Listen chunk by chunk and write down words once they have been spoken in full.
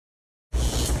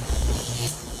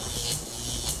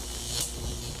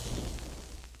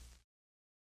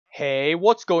Hey,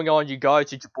 what's going on, you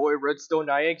guys? It's your boy Redstone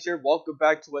IX here. Welcome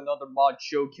back to another mod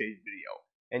showcase video.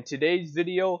 In today's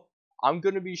video, I'm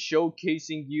going to be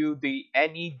showcasing you the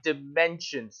Any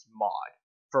Dimensions mod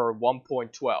for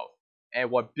 1.12.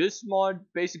 And what this mod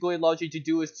basically allows you to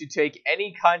do is to take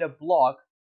any kind of block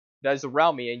that is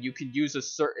around me, and you can use a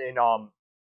certain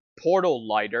portal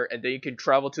lighter, and then you can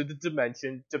travel to the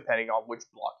dimension depending on which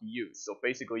block you use. So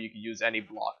basically, you can use any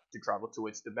block to travel to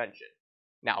its dimension.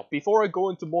 Now, before I go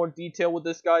into more detail with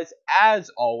this, guys, as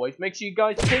always, make sure you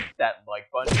guys hit that like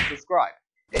button and subscribe,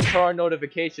 and turn on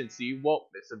notifications so you won't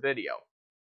miss a video.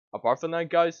 Apart from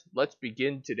that, guys, let's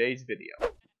begin today's video.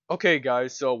 Okay,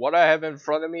 guys, so what I have in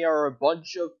front of me are a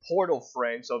bunch of portal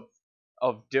frames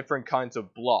of different kinds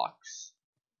of blocks.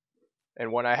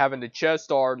 And what I have in the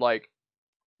chest are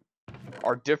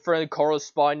different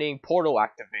corresponding portal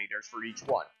activators for each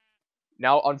one.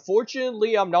 Now,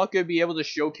 unfortunately, I'm not going to be able to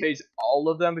showcase all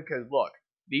of them because, look,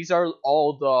 these are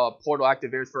all the portal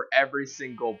activators for every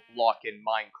single block in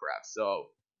Minecraft. So,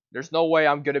 there's no way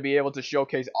I'm going to be able to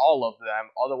showcase all of them.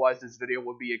 Otherwise, this video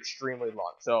would be extremely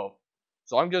long. So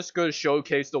I'm just going to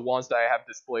showcase the ones that I have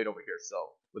displayed over here. So,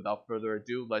 without further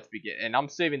ado, let's begin. And I'm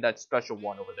saving that special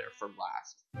one over there for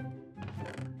last.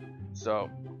 So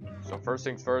first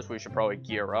things first, we should probably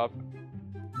gear up.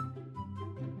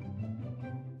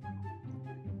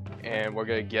 And we're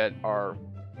gonna get our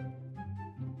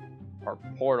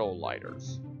portal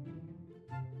lighters.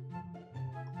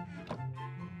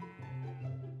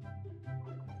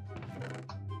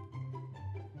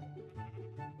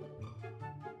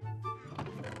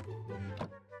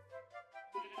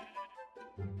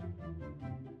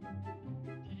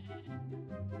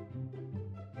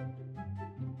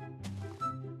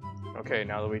 Okay,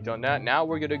 now that we've done that, now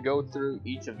we're gonna go through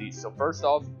each of these. So first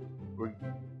off,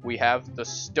 we have the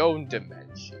stone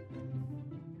dimension.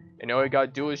 And all you gotta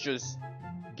do is just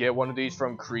get one of these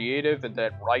from creative and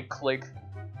then right click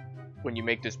when you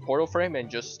make this portal frame and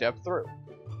just step through.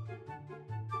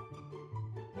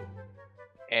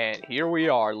 And here we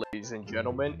are, ladies and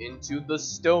gentlemen, into the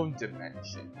stone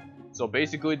dimension. So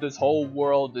basically this whole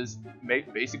world is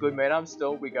basically made out of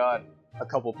stone. We got a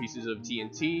couple pieces of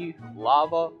TNT,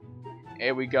 lava,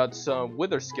 and we got some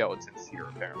wither skeletons here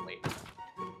apparently.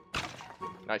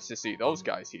 Nice to see those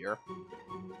guys here.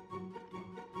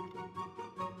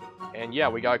 And yeah,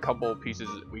 we got a couple of pieces.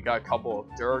 We got a couple of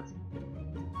dirt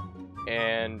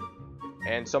and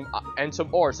some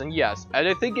ores. And yes, and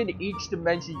I think in each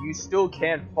dimension you still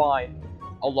can find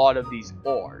a lot of these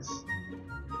ores.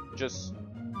 Just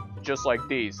like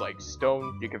these, like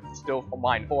stone. You can still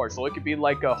mine ores, so it could be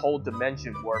like a whole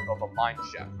dimension worth of a mine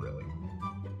shaft, really.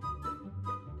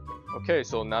 Okay,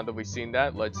 so now that we've seen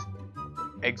that, let's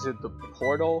exit the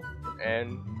portal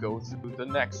and go through the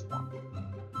next one.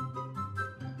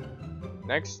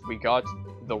 Next, we got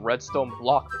the redstone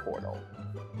block portal.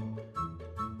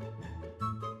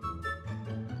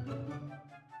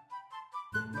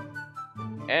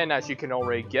 And as you can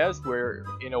already guess, we're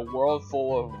in a world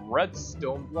full of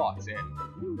redstone blocks, and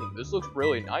this looks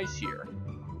really nice here.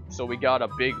 So we got a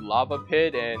big lava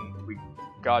pit, and we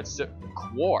got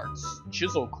quartz,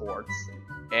 chisel quartz,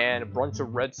 and a bunch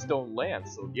of redstone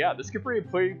lamps. So yeah, this could be a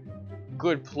pretty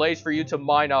good place for you to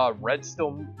mine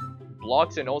redstone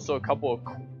blocks and also a couple of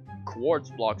quartz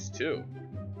blocks too.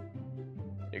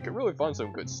 You can really find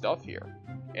some good stuff here.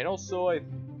 And also and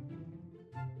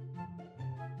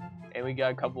we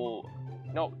got a couple.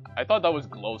 No, I thought that was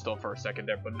glowstone for a second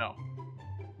there, but no.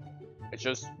 It's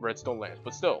just redstone lamps,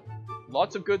 but still,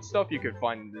 lots of good stuff you can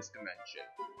find in this dimension.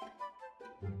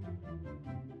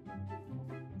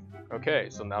 Okay,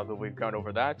 so now that we've gone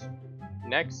over that,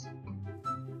 next,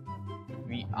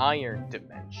 the iron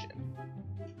dimension.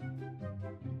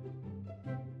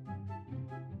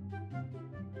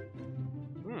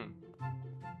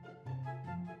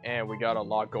 And we got a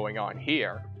lot going on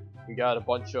here. We got a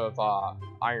bunch of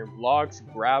iron blocks,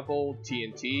 gravel,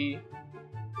 TNT.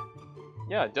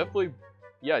 Yeah,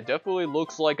 definitely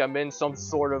looks like I'm in some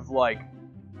sort of I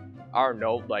don't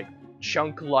know,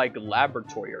 chunk-like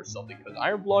laboratory or something, because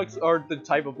iron blocks are the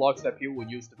type of blocks that people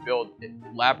would use to build in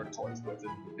laboratories with.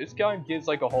 This guy gives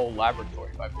like a whole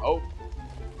laboratory vibe. Oh,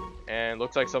 and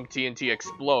looks like some TNT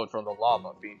explode from the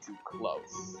lava being too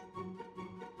close.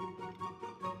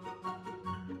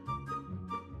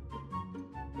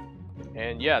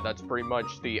 And yeah, that's pretty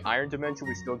much the iron dimension.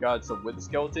 We still got some wither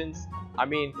skeletons. I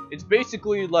mean, it's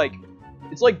basically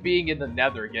it's like being in the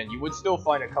nether again. You would still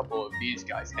find a couple of these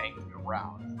guys hanging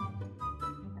around.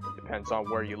 Depends on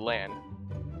where you land.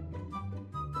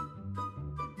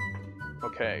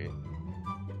 Okay.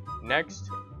 Next,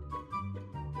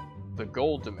 the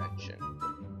gold dimension.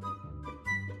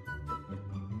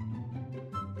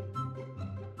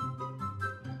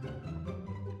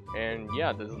 And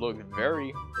yeah, this looks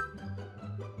very,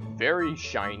 very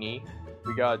shiny.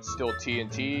 We got still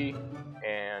TNT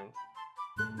and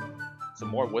some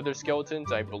more wither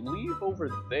skeletons. I believe over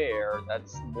there,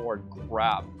 that's more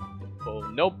gravel.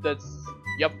 Nope,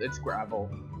 yep, it's gravel.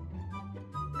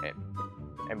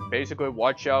 And basically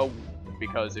watch out,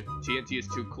 because if TNT is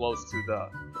too close to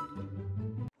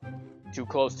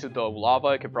the lava,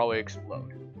 it could probably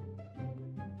explode.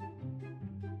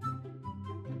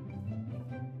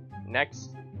 Next,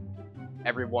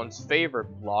 everyone's favorite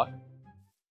block,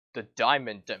 the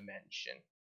diamond dimension.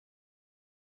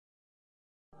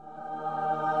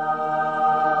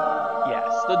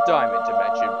 Yes, the diamond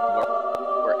dimension,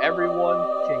 where everyone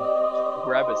can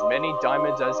grab as many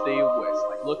diamonds as they wish.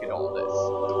 Like, look at all this.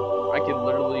 I can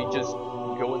literally just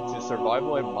go into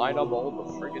survival and mine up all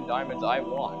the friggin' diamonds I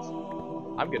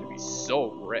want. I'm gonna be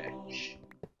so rich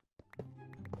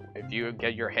if you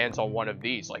get your hands on one of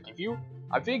these. Like,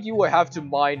 I think you would have to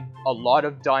mine a lot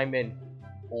of diamond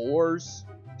ores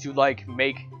to like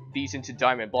make these into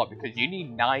diamond block, because you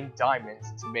need 9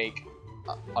 diamonds to make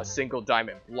a single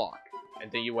diamond block,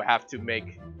 and then you would have to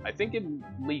make, I think, at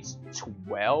least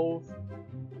 12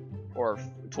 or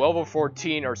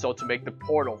 14 or so to make the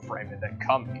portal frame and then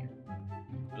come here.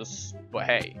 But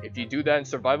hey, if you do that in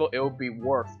survival, it will be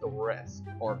worth the risk,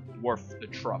 or worth the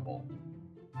trouble.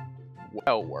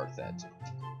 Well worth it.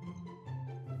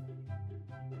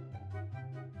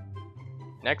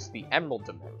 Next, the emerald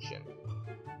dimension.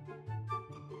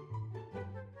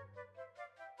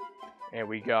 And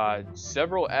we got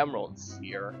several emeralds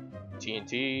here.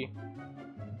 TNT,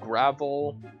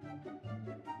 gravel,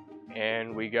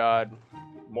 and we got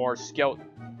more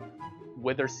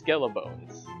wither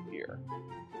skelebones here.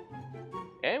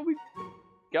 And we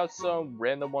got some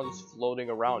random ones floating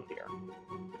around here.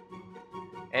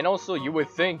 And also, you would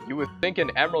think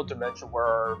an emerald dimension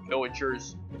where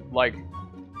villagers like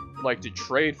to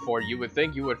trade for, you would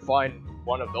think you would find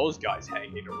one of those guys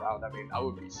hanging around. I mean, that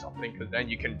would be something, because then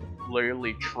you can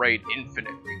literally trade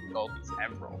infinitely with all these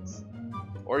emeralds.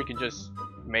 Or you can just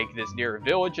make this near a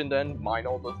village and then mine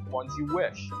all the ones you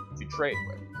wish to trade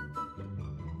with.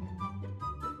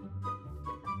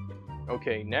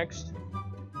 Okay, next,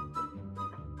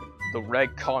 the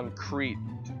red concrete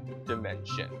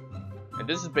dimension. And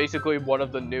this is basically one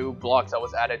of the new blocks that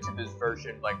was added to this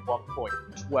version, like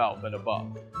 1.12 and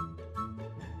above.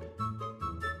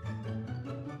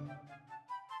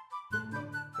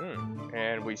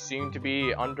 And we seem to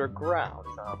be underground.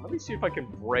 Let me see if I can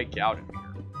break out of here.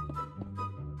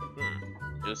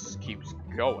 Just keeps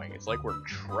going. It's like we're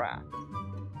trapped.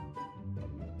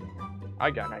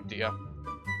 I got an idea.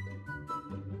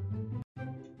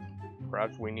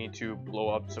 Perhaps we need to blow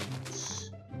up some...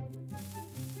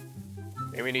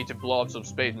 Maybe we need to blow up some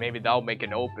space. Maybe that'll make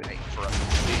an opening for us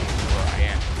to see where I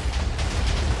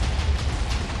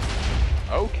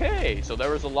am. Okay, so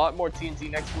there was a lot more TNT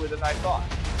next to it than I thought.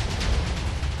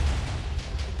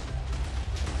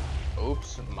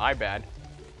 Oops, my bad.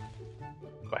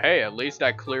 But hey, at least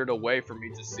that cleared a way for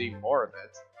me to see more of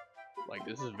it. Like,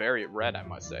 this is very red, I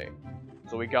must say.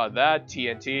 So we got that,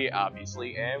 TNT,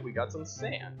 obviously, and we got some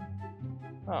sand.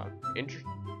 Huh,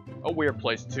 a weird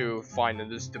place to find in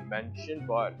this dimension,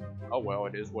 but oh well,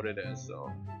 it is what it is,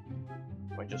 so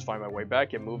I might just find my way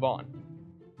back and move on.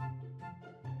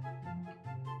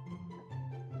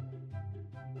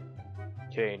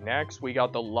 Okay, next we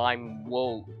got the lime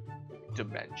wool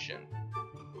dimension.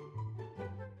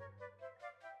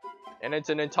 And it's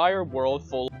an entire world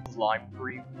full of lime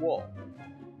green wool,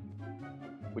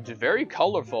 which is very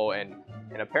colorful, and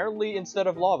apparently instead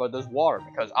of lava there's water,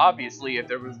 because obviously if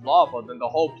there was lava then the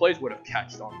whole place would have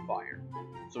catched on fire.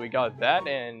 So we got that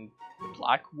and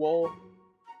black wool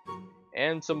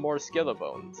and some more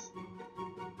skelebones.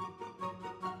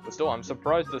 But still, I'm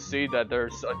surprised to see that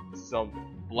there's some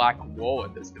black wool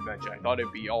in this dimension. I thought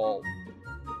it'd be all...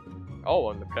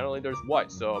 Oh, and apparently there's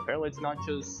white, so apparently it's not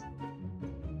just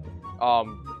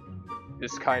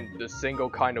this single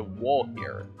kind of wool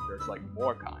here. There's like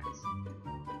more kinds.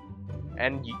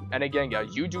 And again,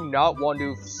 guys, you do not want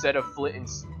to set a flint and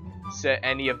set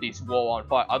any of these wool on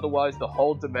fire. Otherwise, the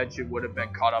whole dimension would have been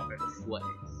caught up in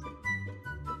flames.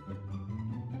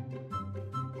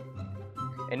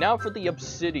 And now for the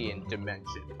obsidian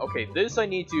dimension. Okay, this I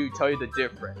need to tell you the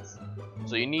difference.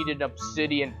 So you need an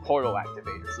obsidian portal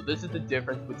activator. So this is the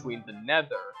difference between the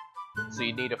nether. So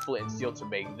you need a flint and steel to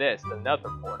make this, the nether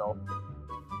portal.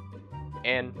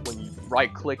 And when you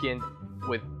right click in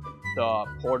with the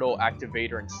portal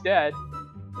activator instead,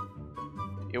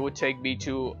 it would take me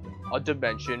to a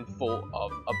dimension full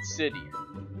of obsidian.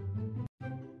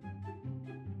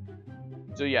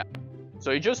 So yeah, So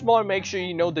you just want to make sure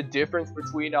you know the difference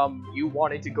between you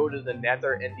wanting to go to the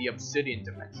Nether and the Obsidian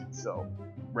dimension. So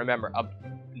remember,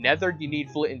 Nether you need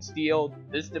flint and steel.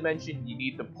 This dimension you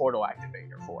need the portal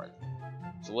activator for it.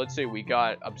 So let's say we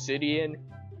got Obsidian,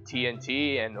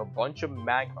 TNT, and a bunch of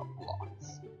magma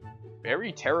blocks.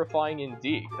 Very terrifying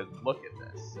indeed, because look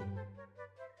at this.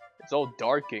 It's all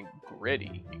dark and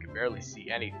gritty. You can barely see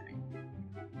anything.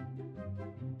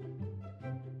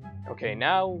 Okay,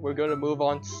 now we're going to move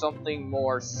on to something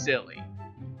more silly.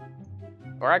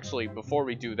 Or actually, before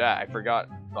we do that, I forgot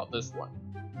about this one.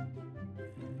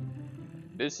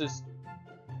 This is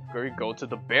where we go to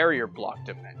the barrier block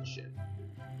dimension.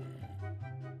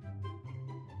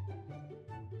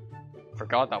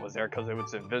 Forgot that was there because it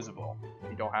was invisible.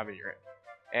 You don't have it here.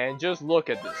 And just look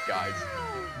at this, guys.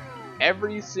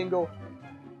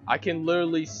 I can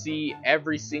literally see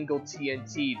every single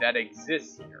TNT that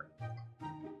exists here.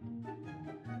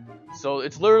 So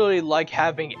it's literally like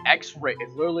having X-ray.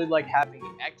 It's literally like having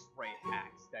X-ray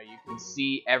hacks that you can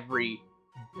see every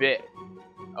bit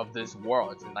of this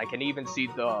world, and I can even see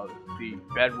the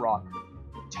bedrock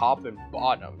top and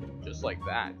bottom, just like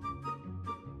that.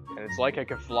 And it's like I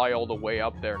can fly all the way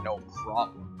up there, no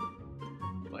problem.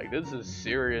 Like, this is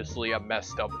seriously a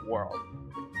messed up world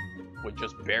with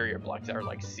just barrier blocks that are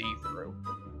like see-through.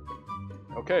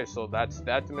 Okay, so that's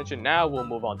that dimension. Now we'll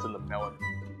move on to the melon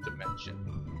dimension.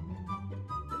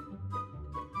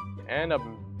 And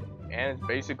it's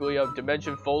basically a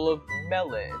dimension full of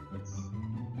melons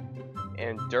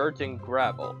and dirt and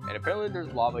gravel, and apparently there's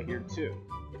lava here too.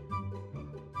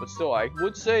 But still, I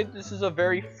would say this is a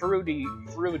very fruity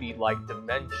like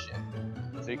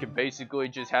dimension. So you can basically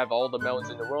just have all the melons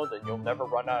in the world and you'll never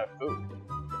run out of food,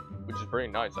 which is pretty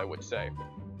nice, I would say.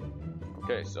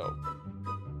 Okay, so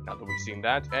now that we've seen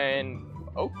that, and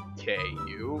okay,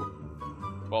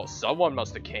 well, someone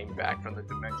must have came back from the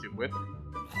dimension with me.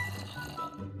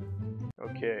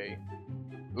 Okay.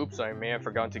 Oops, I may have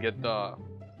forgotten to get the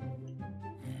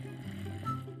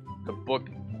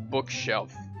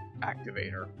bookshelf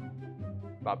activator.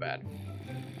 My bad.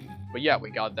 But yeah,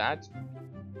 we got that.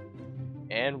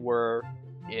 And we're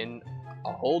in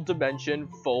a whole dimension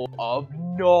full of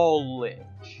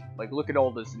knowledge. Like, look at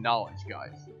all this knowledge,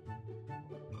 guys.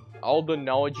 All the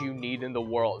knowledge you need in the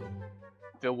world.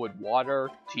 Filled with water,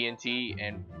 TNT,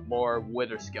 and more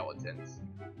wither skeletons.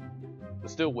 But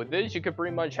still, with this, you can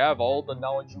pretty much have all the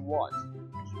knowledge you want.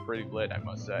 Which is pretty lit, I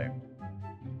must say.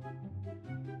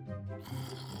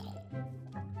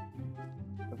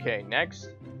 Okay, next.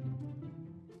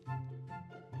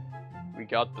 We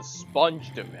got the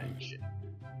sponge dimension.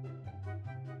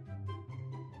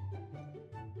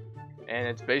 And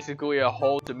it's basically a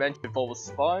whole dimension full of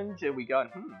sponge, and we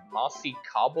got mossy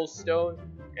cobblestone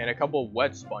and a couple of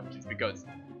wet sponges, because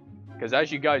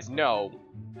as you guys know,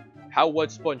 how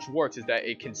wet sponge works is that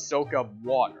it can soak up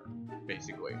water,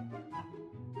 basically,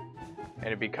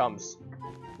 and it becomes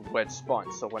wet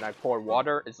sponge. So when I pour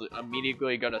water, it's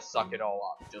immediately gonna suck it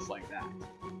all up, just like that.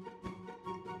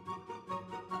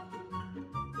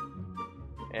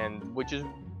 And which is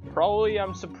probably,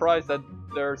 I'm surprised that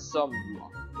there's some.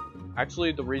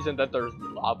 Actually, the reason that there's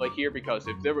lava here, because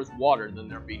if there was water, then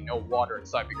there'd be no water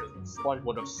inside, because the sponge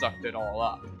would have sucked it all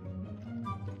up.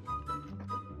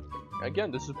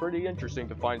 Again, this is pretty interesting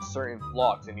to find certain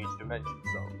blocks in each dimension,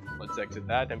 so let's exit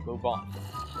that and move on.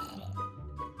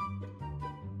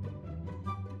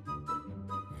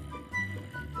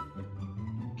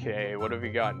 Okay, what have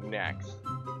we got next?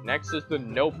 Next is the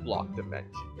note block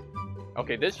dimension.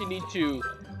 Okay, this you need to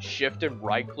shift and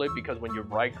right click, because when you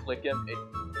right click it, it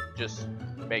just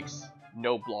makes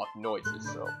no block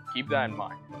noises, so keep that in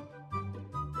mind.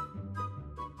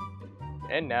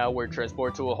 And now we're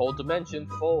transported to a whole dimension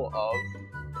full of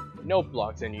note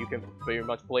blocks, and you can pretty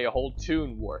much play a whole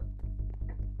tune worth.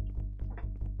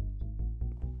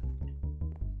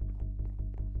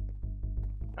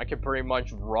 I can pretty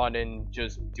much run and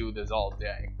just do this all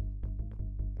day.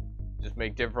 Just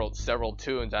make several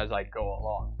tunes as I go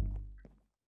along.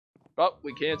 But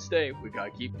we can't stay, we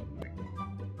gotta keep moving.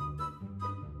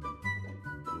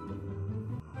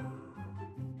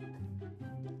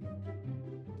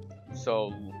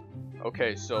 So,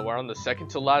 okay, so we're on the second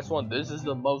to last one. This is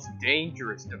the most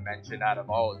dangerous dimension out of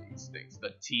all of these things, the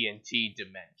TNT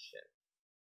dimension.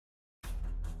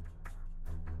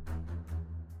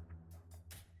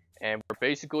 And we're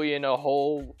basically in a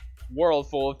whole world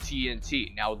full of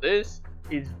TNT. Now this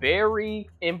is very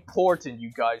important, you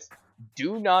guys.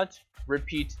 Do not,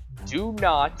 repeat, do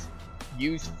not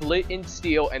use flint and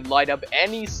steel and light up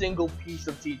any single piece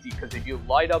of TNT, because if you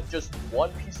light up just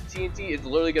one piece of TNT, it's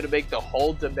literally going to make the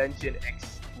whole dimension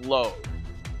explode.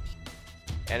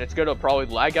 and it's gonna probably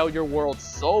lag out your world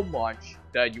so much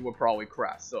that you will probably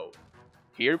crash. So,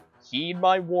 here, heed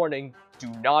my warning, do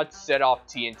not set off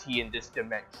TNT in this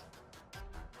dimension.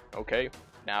 Okay,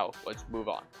 now let's move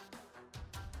on.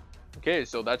 Okay,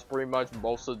 so that's pretty much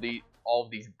most of all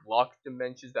of these block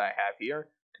dimensions that I have here.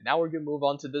 And now we're gonna move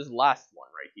on to this last one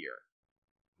right here.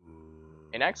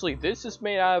 And actually, this is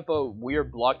made out of a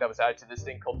weird block that was added to this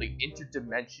thing called the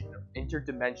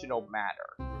interdimensional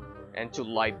matter. And to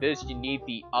light this, you need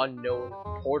the unknown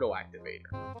portal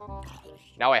activator.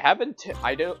 Now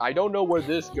I don't know where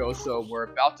this goes, so we're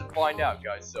about to find out,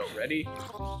 guys. So ready?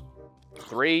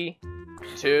 3,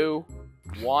 2,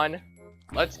 1,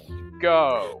 let's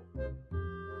go.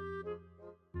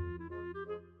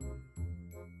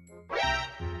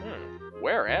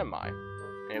 Where am I?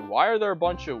 And why are there a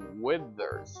bunch of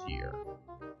withers here?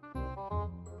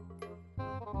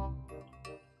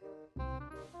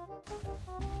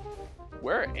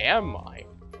 Where am I?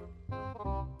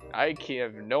 I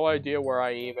have no idea where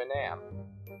I even am.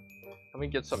 Let me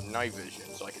get some night vision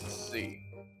so I can see.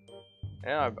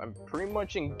 Yeah, I'm pretty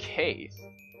much encased.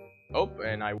 Oh,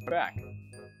 and I went back.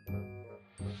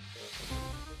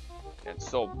 It's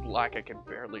so black I can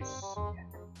barely see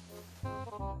it.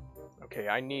 Okay,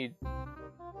 I need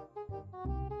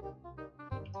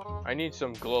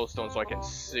some glowstone so I can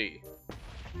see.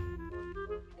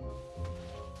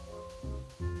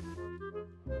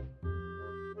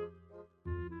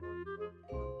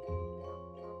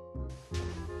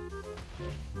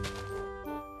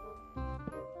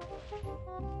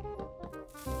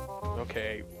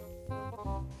 Okay.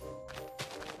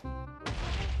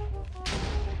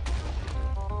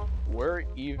 Where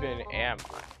even am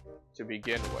I to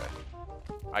begin with?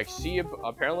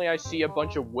 Apparently I see a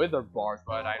bunch of wither bars,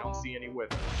 but I don't see any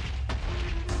withers.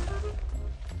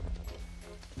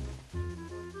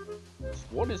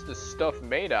 What is this stuff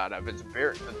made out of? The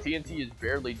TNT is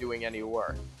barely doing any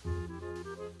work.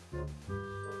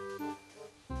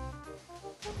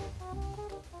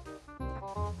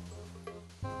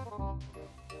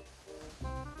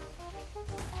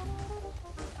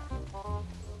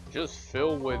 Just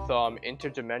filled with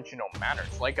interdimensional matter.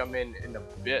 It's like I'm in an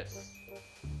abyss.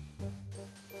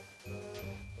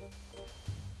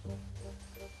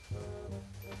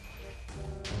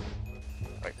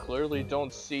 I clearly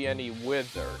don't see any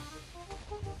withers.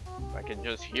 I can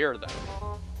just hear them.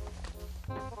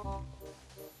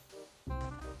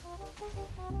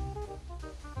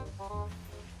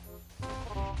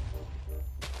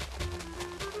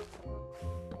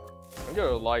 I'm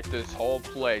gonna light this whole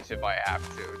place if I have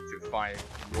to find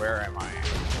where am I.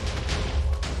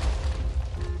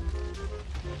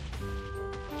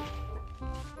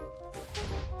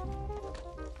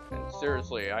 And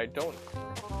seriously, I don't...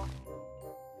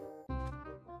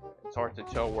 It's hard to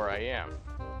tell where I am.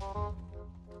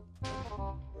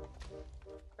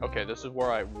 Okay, this is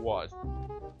where I was.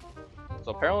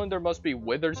 So apparently there must be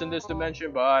withers in this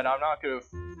dimension, but I'm not gonna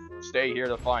stay here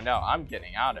to find out. I'm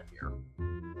getting out of here.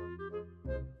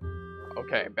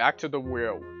 Okay, back to the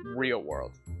real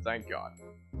world. Thank God.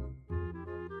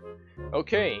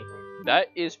 Okay, that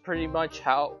is pretty much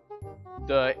how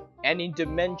the Any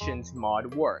Dimensions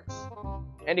mod works.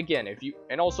 And again, if you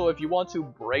want to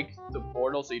break the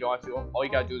portal, so you don't have to, all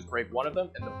you gotta do is break one of them,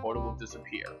 and the portal will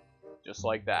disappear, just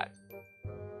like that.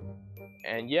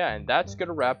 And yeah, and that's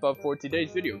gonna wrap up for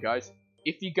today's video, guys.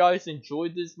 If you guys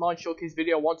enjoyed this mod showcase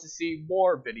video, want to see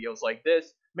more videos like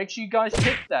this, make sure you guys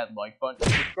hit that like button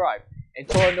and subscribe, and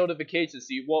turn on notifications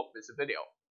so you won't miss a video.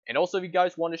 And also, if you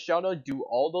guys want a shout out, do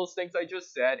all those things I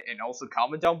just said, and also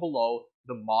comment down below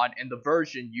the mod and the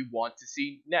version you want to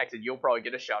see next, and you'll probably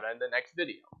get a shout out in the next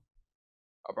video.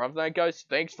 Apart from that, guys,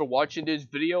 thanks for watching this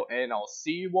video, and I'll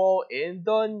see you all in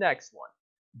the next one.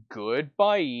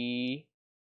 Goodbye.